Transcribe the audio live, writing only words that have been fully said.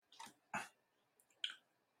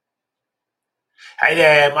Hey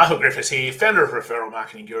there, Michael Griffiths here, founder of Referral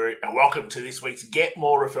Marketing Guru, and welcome to this week's Get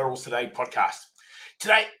More Referrals Today podcast.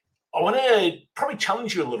 Today, I want to probably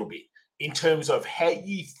challenge you a little bit in terms of how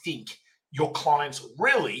you think your clients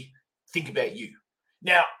really think about you.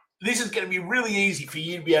 Now, this is going to be really easy for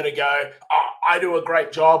you to be able to go, oh, I do a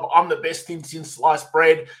great job. I'm the best thing since sliced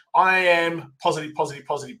bread. I am positive.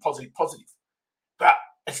 But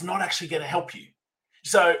it's not actually going to help you.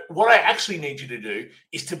 So what I actually need you to do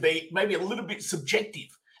is to be maybe a little bit subjective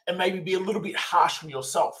and maybe be a little bit harsh on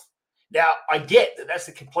yourself. Now, I get that that's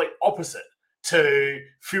the complete opposite to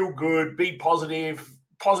feel good, be positive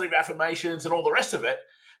affirmations and all the rest of it,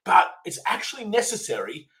 but it's actually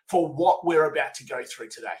necessary for what we're about to go through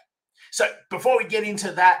today. So before we get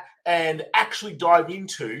into that and actually dive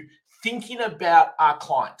into thinking about our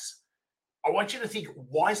clients, I want you to think,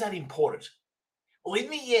 why is that important? Well, in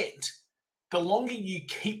the end, the longer you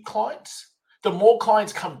keep clients, the more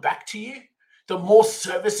clients come back to you, the more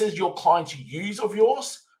services your clients use of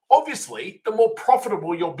yours, obviously, the more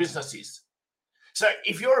profitable your business is. So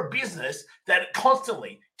if you're a business that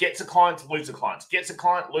constantly gets a client, loses clients, gets a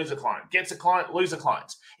client, loses a client, gets a client, loses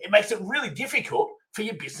clients, it makes it really difficult for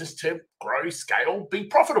your business to grow, scale, be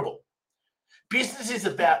profitable. Business is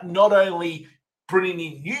about not only bringing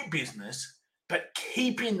in new business, but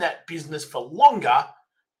keeping that business for longer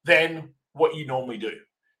than what you normally do.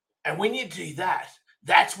 And when you do that,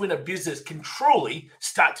 that's when a business can truly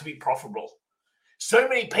start to be profitable. So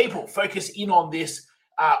many people focus in on this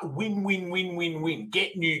win.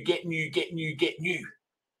 Get new. Do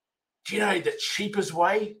you know the cheapest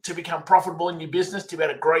way to become profitable in your business, to be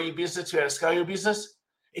able to grow your business, to be able to scale your business?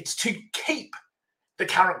 It's to keep the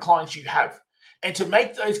current clients you have and to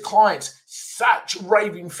make those clients such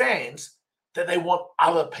raving fans that they want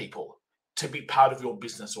other people to be part of your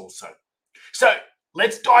business also. So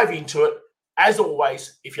let's dive into it. As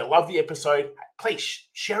always, if you love the episode, please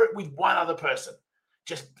share it with one other person.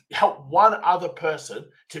 Just help one other person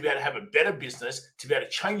to be able to have a better business, to be able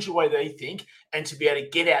to change the way they think, and to be able to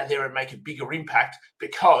get out there and make a bigger impact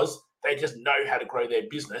because they just know how to grow their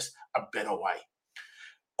business a better way.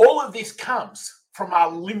 All of this comes from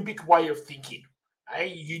our limbic way of thinking.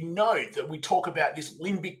 You know that we talk about this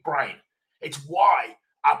limbic brain. It's why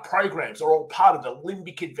our programs are all part of the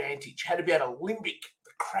limbic advantage, how to be able to limbic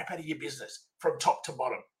the crap out of your business from top to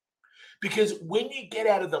bottom. Because when you get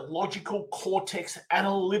out of the logical cortex,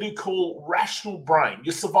 analytical, rational brain,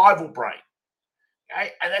 your survival brain,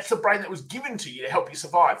 okay, and that's the brain that was given to you to help you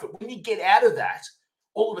survive. But when you get out of that,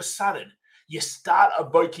 all of a sudden, you start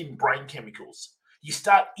evoking brain chemicals. You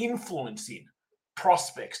start influencing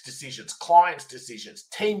prospects' decisions, clients' decisions,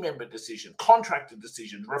 team member decisions, contractor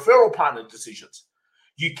decisions, referral partner decisions.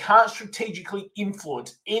 You can't strategically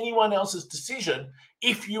influence anyone else's decision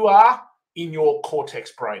if you are in your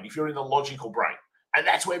cortex brain, if you're in the logical brain. And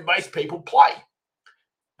that's where most people play.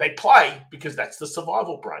 They play because that's the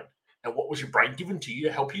survival brain. And what was your brain given to you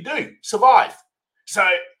to help you do? Survive. So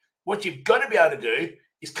what you've got to be able to do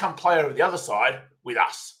is come play over the other side with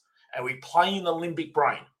us. And we play in the limbic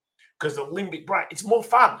brain because the limbic brain, it's more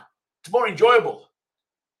fun. It's more enjoyable.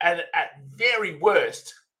 And at very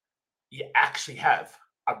worst, you actually have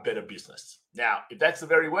a better business. Now, if that's the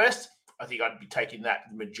very worst, I think I'd be taking that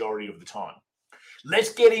the majority of the time.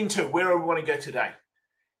 Let's get into where we want to go today.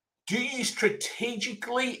 Do you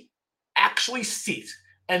strategically actually sit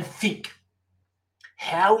and think,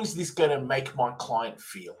 how is this going to make my client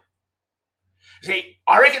feel? See,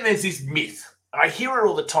 I reckon there's this myth, and I hear it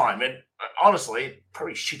all the time, and honestly, it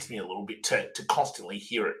probably shits me a little bit to constantly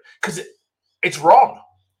hear it, because it's wrong.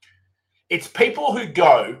 It's people who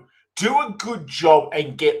go, do a good job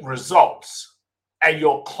and get results, and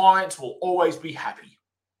your clients will always be happy.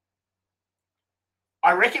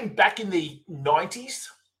 I reckon back in the 90s,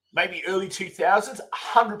 maybe early 2000s,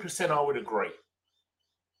 100% I would agree.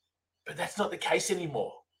 But that's not the case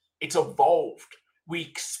anymore. It's evolved. We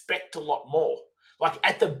expect a lot more. Like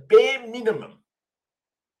at the bare minimum,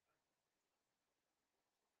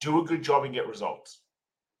 do a good job and get results.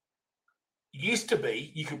 Used to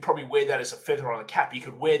be, you could probably wear that as a feather on a cap. You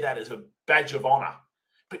could wear that as a badge of honor,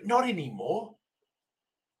 but not anymore.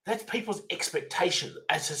 That's people's expectations.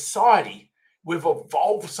 As a society, we've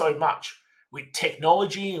evolved so much with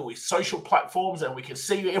technology and with social platforms, and we can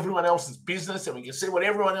see everyone else's business and we can see what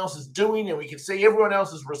everyone else is doing and we can see everyone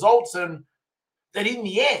else's results, and that in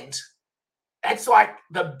the end, that's like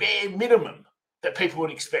the bare minimum that people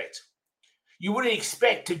would expect. You wouldn't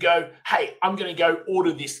expect to go, hey, I'm going to go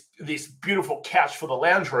order this beautiful couch for the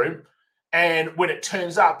lounge room. And when it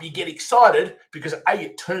turns up, you get excited because A,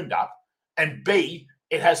 it turned up, and B,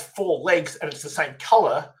 it has 4 legs and it's the same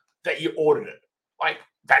color that you ordered it. Like,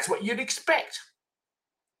 that's what you'd expect.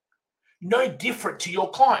 no different to your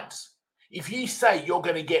clients. If you say you're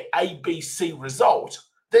going to get A, B, C result,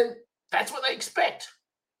 then that's what they expect.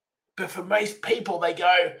 But for most people, they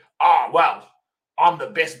go, oh, well, I'm the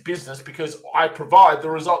best business because I provide the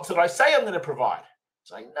results that I say I'm going to provide.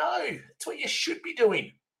 It's like, no, that's what you should be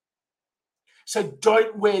doing. So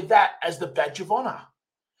don't wear that as the badge of honor.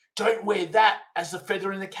 Don't wear that as the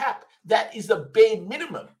feather in the cap. That is the bare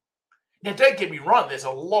minimum. Now, don't get me wrong. There's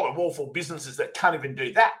a lot of awful businesses that can't even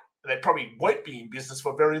do that. They probably won't be in business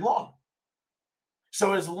for very long.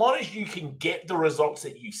 So as long as you can get the results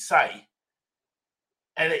that you say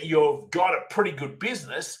and that you've got a pretty good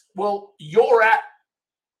business, well, you're at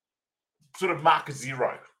sort of mark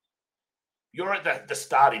zero. You're at the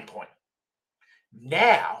starting point.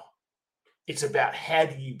 Now, it's about how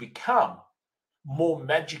do you become more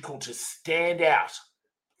magical to stand out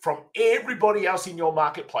from everybody else in your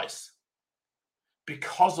marketplace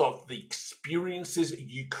because of the experiences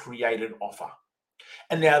you create and offer.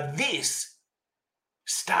 And now this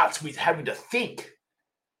starts with having to think,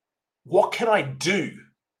 what can I do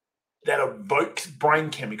that evokes brain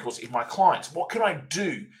chemicals in my clients? What can I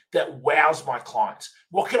do that wows my clients?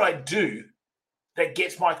 What can I do that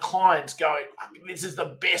gets my clients going, this is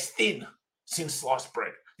the best thing since sliced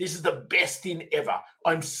bread. This is the best thing ever.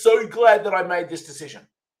 I'm so glad that I made this decision.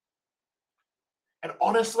 And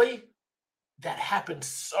honestly, that happens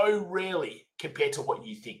so rarely compared to what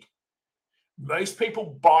you think. Most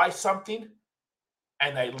people buy something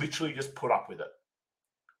and they literally just put up with it.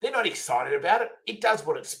 They're not excited about it. It does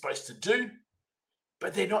what it's supposed to do,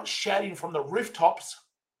 but they're not shouting from the rooftops.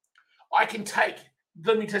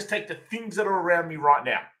 Let me just take the things that are around me right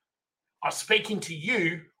now. I'm speaking to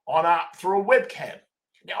you through a webcam.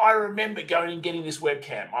 Now, I remember going and getting this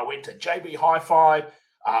webcam. I went to JB Hi-Fi.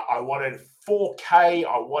 I wanted 4K.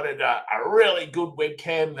 I wanted a really good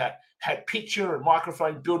webcam that had picture and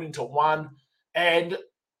microphone built into one. And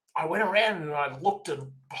I went around and I looked at a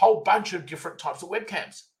whole bunch of different types of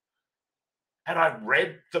webcams. And I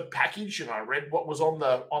read the package and I read what was on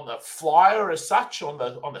the flyer as such, on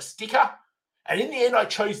the sticker. And in the end, I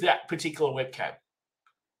chose that particular webcam.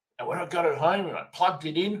 And when I got it home and I plugged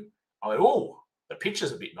it in, I went, oh, the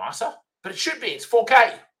picture's a bit nicer. But it should be. It's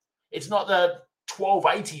 4K. It's not the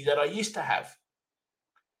 1280 that I used to have.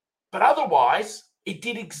 But otherwise, it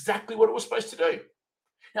did exactly what it was supposed to do.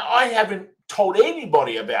 Now, I haven't told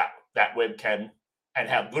anybody about that webcam and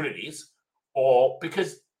how good it is, or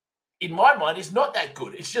because in my mind, it's not that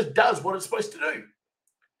good. It just does what it's supposed to do.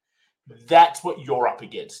 That's what you're up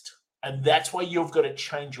against. And that's why you've got to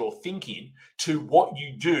change your thinking to what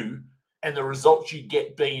you do and the results you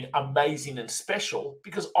get being amazing and special,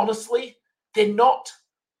 because honestly, they're not.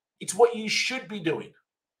 It's what you should be doing.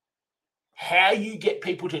 How you get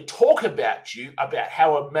people to talk about you, about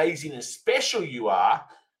how amazing and special you are,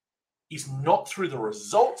 is not through the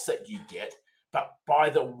results that you get, but by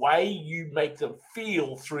the way you make them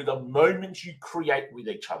feel through the moments you create with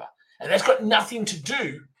each other. And that's got nothing to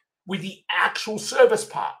do with the actual service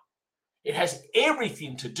part. It has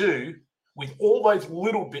everything to do with all those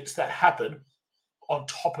little bits that happen on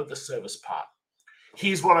top of the service part.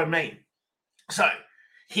 Here's what I mean. So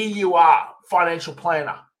here you are, financial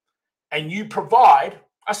planner, and you provide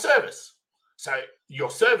a service. So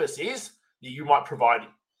your service is you might provide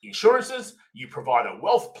insurances, you provide a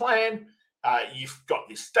wealth plan, you've got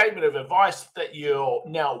this statement of advice that you're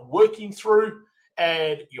now working through,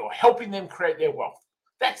 and you're helping them create their wealth.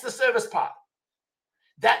 That's the service part.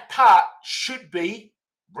 That part should be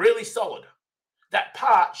really solid. That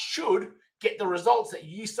part should get the results that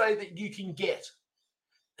you say that you can get.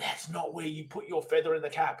 That's not where you put your feather in the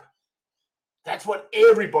cap. That's what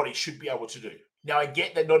everybody should be able to do. Now, I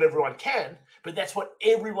get that not everyone can, but that's what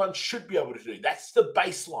everyone should be able to do. That's the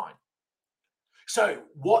baseline. So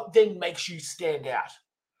what then makes you stand out?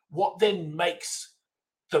 What then makes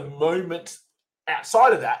the moment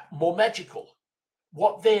outside of that more magical?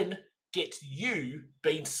 What then gets you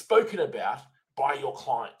being spoken about by your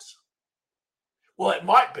clients? Well, it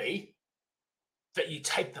might be that you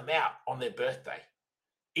take them out on their birthday.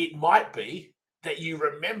 It might be that you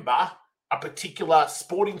remember a particular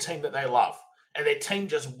sporting team that they love and their team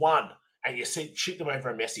just won and you shoot them over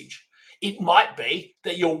a message. It might be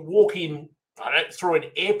that you're walking through an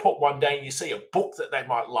airport one day and you see a book that they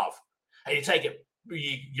might love and you take it,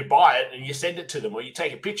 you buy it and you send it to them, or you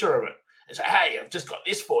take a picture of it and say, hey, I've just got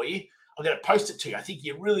this for you. I'm going to post it to you. I think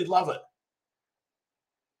you really love it.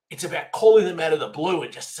 It's about calling them out of the blue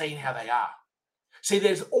and just seeing how they are. See,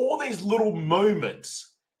 there's all these little moments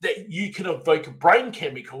that you can evoke brain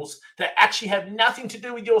chemicals that actually have nothing to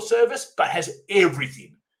do with your service, but has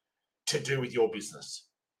everything to do with your business.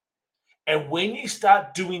 And when you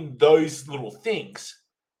start doing those little things,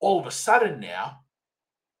 all of a sudden now,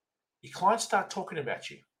 your clients start talking about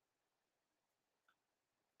you.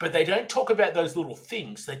 But they don't talk about those little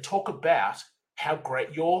things. They talk about how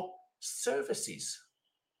great your service is.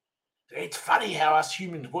 It's funny how us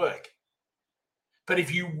humans work. But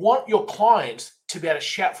if you want your clients to be able to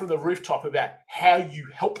shout from the rooftop about how you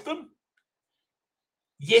help them,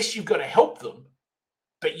 yes, you've got to help them,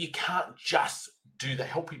 but you can't just do the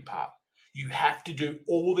helping part. You have to do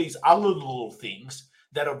all these other little things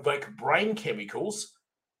that evoke brain chemicals,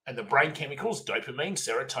 and the brain chemicals, dopamine,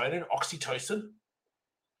 serotonin, oxytocin,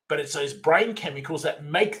 but it's those brain chemicals that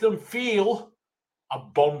make them feel a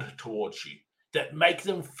bond towards you, that make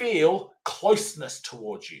them feel closeness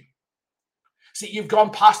towards you. See, you've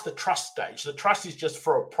gone past the trust stage. The trust is just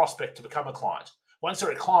for a prospect to become a client. Once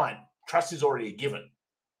they're a client, trust is already a given.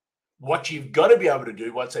 What you've got to be able to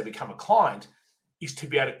do once they become a client is to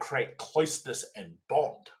be able to create closeness and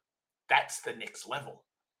bond. That's the next level.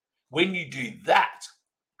 When you do that,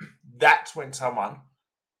 that's when someone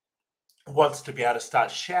wants to be able to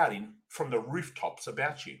start shouting from the rooftops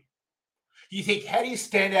about you. You think, how do you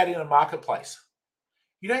stand out in a marketplace?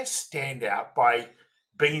 You don't stand out by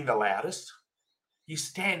being the loudest. You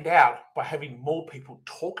stand out by having more people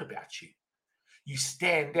talk about you. You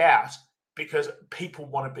stand out because people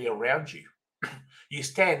want to be around you. You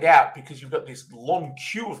stand out because you've got this long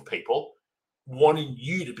queue of people wanting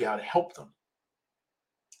you to be able to help them.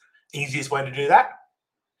 Easiest way to do that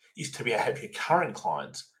is to be able to have your current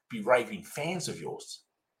clients be raving fans of yours.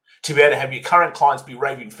 To be able to have your current clients be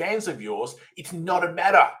raving fans of yours, it's not a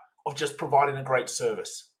matter of just providing a great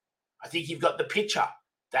service. I think you've got the picture.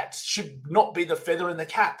 That should not be the feather in the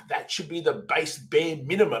cap. That should be the base bare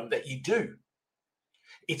minimum that you do.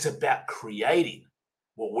 It's about creating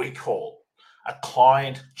what we call a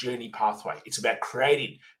client journey pathway. It's about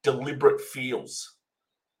creating deliberate feels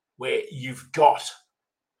where you've got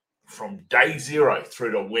from day zero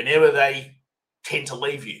through to whenever they tend to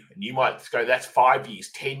leave you. And you might go, that's 5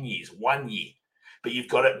 years, 10 years, 1 year. But you've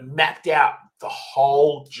got it mapped out, the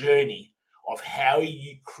whole journey of how are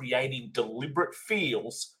you creating deliberate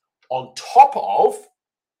feels on top of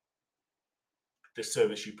the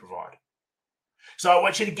service you provide. So I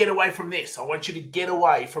want you to get away from this. I want you to get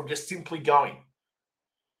away from just simply going,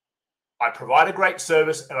 I provide a great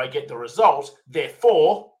service and I get the result.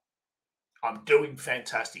 Therefore, I'm doing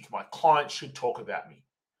fantastic. My clients should talk about me.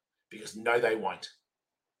 Because no, they won't.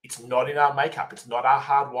 It's not in our makeup. It's not our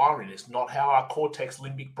hardwiring. It's not how our cortex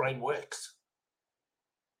limbic brain works.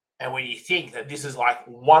 And when you think that this is like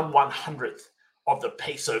 1/100th of the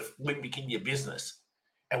piece of limbic in your business,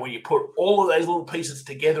 and when you put all of those little pieces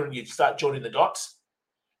together and you start joining the dots,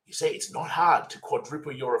 you see it's not hard to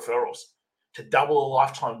quadruple your referrals, to double the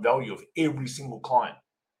lifetime value of every single client,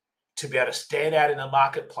 to be able to stand out in the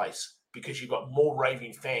marketplace because you've got more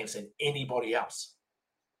raving fans than anybody else.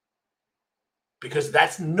 Because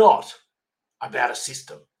that's not about a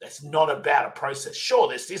system. That's not about a process. Sure,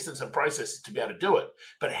 there's systems and processes to be able to do it,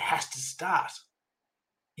 but it has to start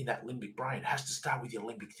in that limbic brain. It has to start with your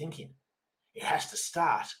limbic thinking. It has to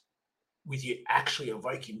start with you actually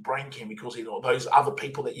evoking brain chemicals in all those other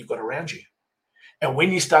people that you've got around you. And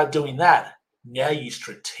when you start doing that, now you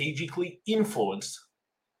strategically influence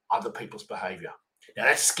other people's behavior. Now,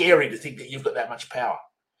 that's scary to think that you've got that much power.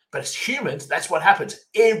 But as humans, that's what happens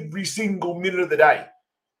every single minute of the day.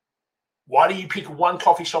 Why do you pick one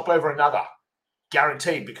coffee shop over another?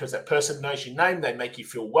 Guaranteed, because that person knows your name. They make you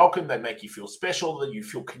feel welcome. They make you feel special. That you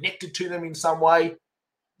feel connected to them in some way.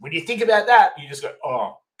 When you think about that, you just go,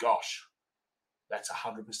 oh, gosh, that's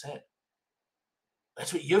 100%.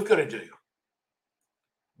 That's what you've got to do.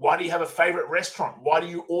 Why do you have a favorite restaurant? Why do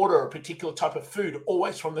you order a particular type of food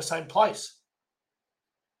always from the same place?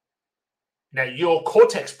 Now, your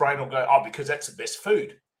cortex brain will go, oh, because that's the best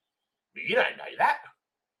food. But you don't know that.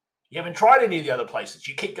 You haven't tried any of the other places.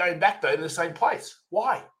 You keep going back, though, to the same place.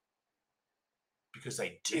 Why? Because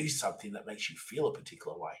they do something that makes you feel a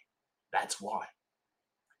particular way. That's why.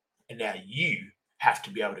 And now you have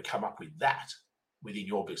to be able to come up with that within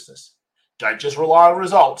your business. Don't just rely on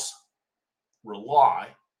results. Rely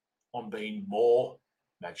on being more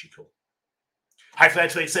magical. Hopefully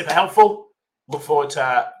that's been super helpful. Look forward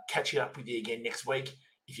to catching up with you again next week.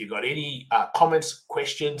 If you've got any comments,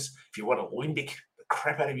 questions, if you want to limbic the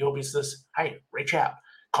crap out of your business, hey, reach out.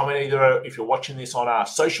 Comment either if you're watching this on our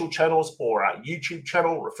social channels or our YouTube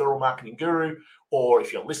channel, Referral Marketing Guru, or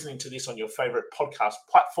if you're listening to this on your favorite podcast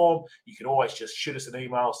platform, you can always just shoot us an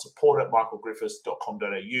email,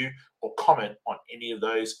 support@michaelgriffiths.com.au, or comment on any of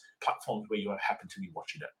those platforms where you happen to be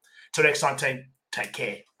watching it. Till next time, team, take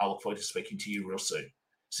care. I look forward to speaking to you real soon.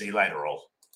 See you later, all.